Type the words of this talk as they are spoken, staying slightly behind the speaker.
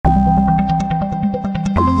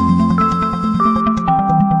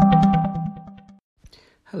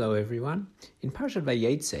Hello everyone. In Parashat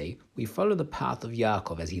Vayetze, we follow the path of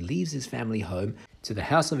Yaakov as he leaves his family home to the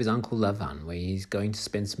house of his uncle Lavan, where he's going to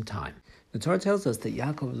spend some time. The Torah tells us that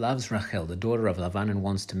Yaakov loves Rachel, the daughter of Lavan, and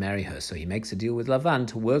wants to marry her, so he makes a deal with Lavan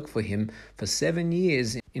to work for him for 7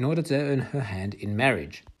 years in order to earn her hand in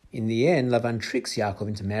marriage. In the end, Lavan tricks Yaakov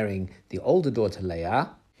into marrying the older daughter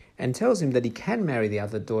Leah and tells him that he can marry the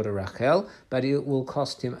other daughter Rachel, but it will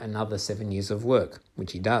cost him another 7 years of work,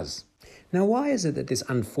 which he does. Now, why is it that this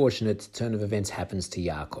unfortunate turn of events happens to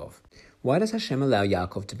Yaakov? Why does Hashem allow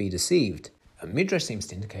Yaakov to be deceived? A midrash seems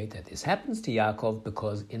to indicate that this happens to Yaakov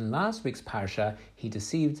because in last week's parsha, he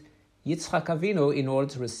deceived Yitzchak Avinu in order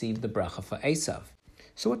to receive the bracha for Esav.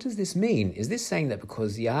 So what does this mean? Is this saying that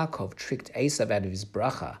because Yaakov tricked Esav out of his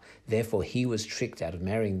bracha, therefore he was tricked out of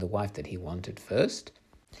marrying the wife that he wanted first?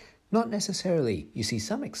 Not necessarily. You see,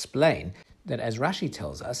 some explain that, as Rashi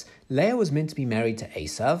tells us, Leah was meant to be married to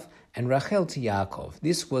Esav and Rachel to Yaakov.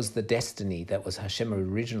 This was the destiny that was Hashem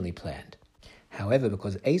originally planned. However,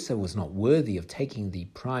 because Esav was not worthy of taking the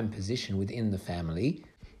prime position within the family,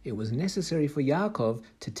 it was necessary for Yaakov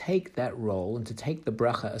to take that role and to take the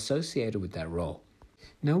bracha associated with that role.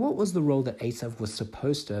 Now, what was the role that Esav was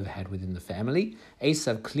supposed to have had within the family?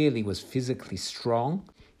 Esav clearly was physically strong.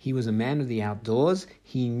 He was a man of the outdoors.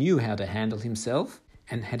 He knew how to handle himself.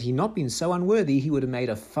 And had he not been so unworthy, he would have made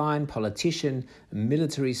a fine politician, a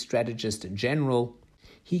military strategist, a general.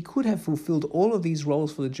 He could have fulfilled all of these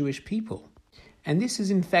roles for the Jewish people. And this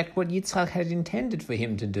is in fact what Yitzchak had intended for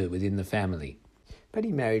him to do within the family. But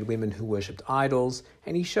he married women who worshipped idols,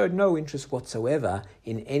 and he showed no interest whatsoever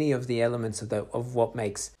in any of the elements of what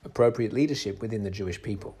makes appropriate leadership within the Jewish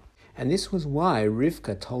people. And this was why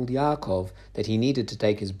Rivka told Yaakov that he needed to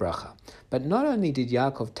take his bracha. But not only did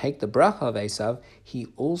Yaakov take the bracha of Esav, he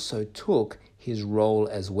also took his role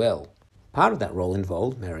as well. Part of that role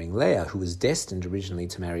involved marrying Leah, who was destined originally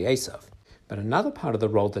to marry Esav. But another part of the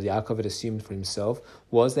role that Yaakov had assumed for himself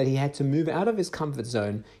was that he had to move out of his comfort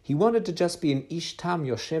zone. He wanted to just be an ish tam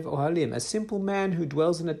yoshev ohalim, a simple man who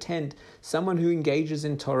dwells in a tent, someone who engages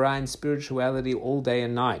in Torah and spirituality all day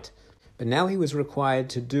and night. But now he was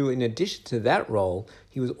required to do, in addition to that role,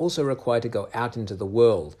 he was also required to go out into the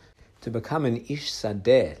world, to become an ish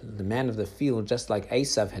sadeh, the man of the field, just like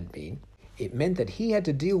Esav had been. It meant that he had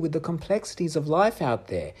to deal with the complexities of life out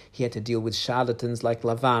there. He had to deal with charlatans like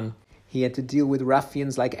Lavan. He had to deal with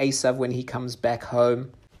ruffians like Esav when he comes back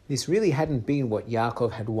home. This really hadn't been what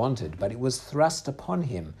Yaakov had wanted, but it was thrust upon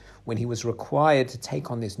him when he was required to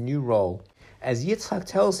take on this new role. As Yitzchak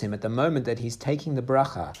tells him at the moment that he's taking the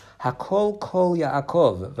bracha, Hakol kol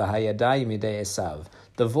Yaakov v'hayadayim yedei Esav.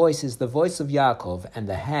 The voice is the voice of Yaakov, and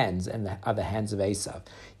the hands are the hands of Esav.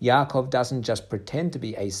 Yaakov doesn't just pretend to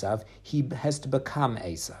be Esav, he has to become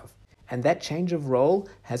Esav. And that change of role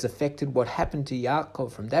has affected what happened to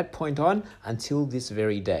Yaakov from that point on until this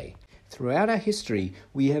very day. Throughout our history,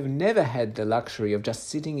 we have never had the luxury of just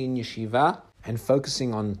sitting in yeshiva and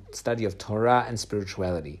focusing on study of Torah and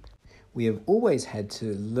spirituality. We have always had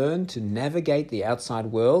to learn to navigate the outside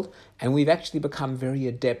world, and we've actually become very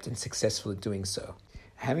adept and successful at doing so.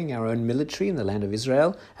 Having our own military in the land of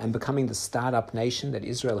Israel and becoming the start-up nation that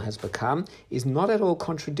Israel has become is not at all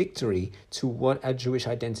contradictory to what our Jewish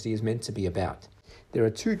identity is meant to be about. There are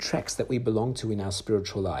two tracks that we belong to in our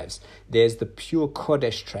spiritual lives. There's the pure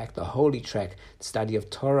Kodesh track, the holy track, the study of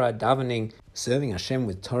Torah, davening, serving Hashem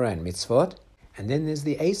with Torah and mitzvot. And then there's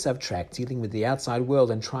the Esav track, dealing with the outside world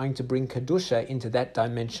and trying to bring Kedusha into that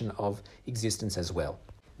dimension of existence as well.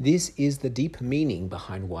 This is the deep meaning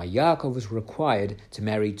behind why Yaakov was required to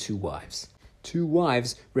marry two wives. Two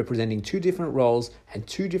wives representing two different roles and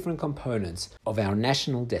two different components of our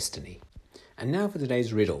national destiny. And now for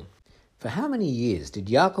today's riddle. For how many years did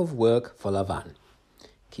Yaakov work for Lavan?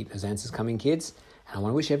 Keep those answers coming, kids. And I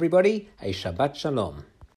want to wish everybody a Shabbat Shalom.